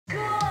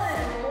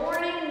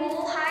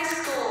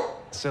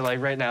So,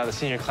 like, right now, the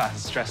senior class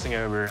is stressing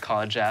over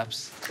college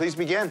apps. Please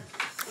begin.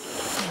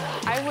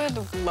 I would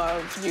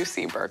love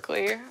UC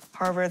Berkeley.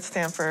 Harvard,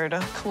 Stanford.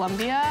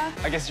 Columbia.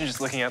 I guess you're just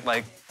looking at,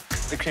 like,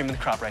 the cream of the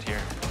crop right here.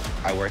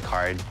 I work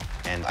hard,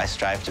 and I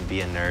strive to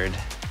be a nerd.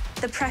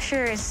 The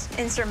pressure is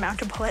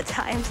insurmountable at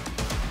times.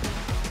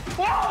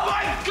 Oh,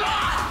 my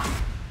God!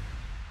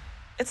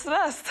 It's the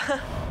best.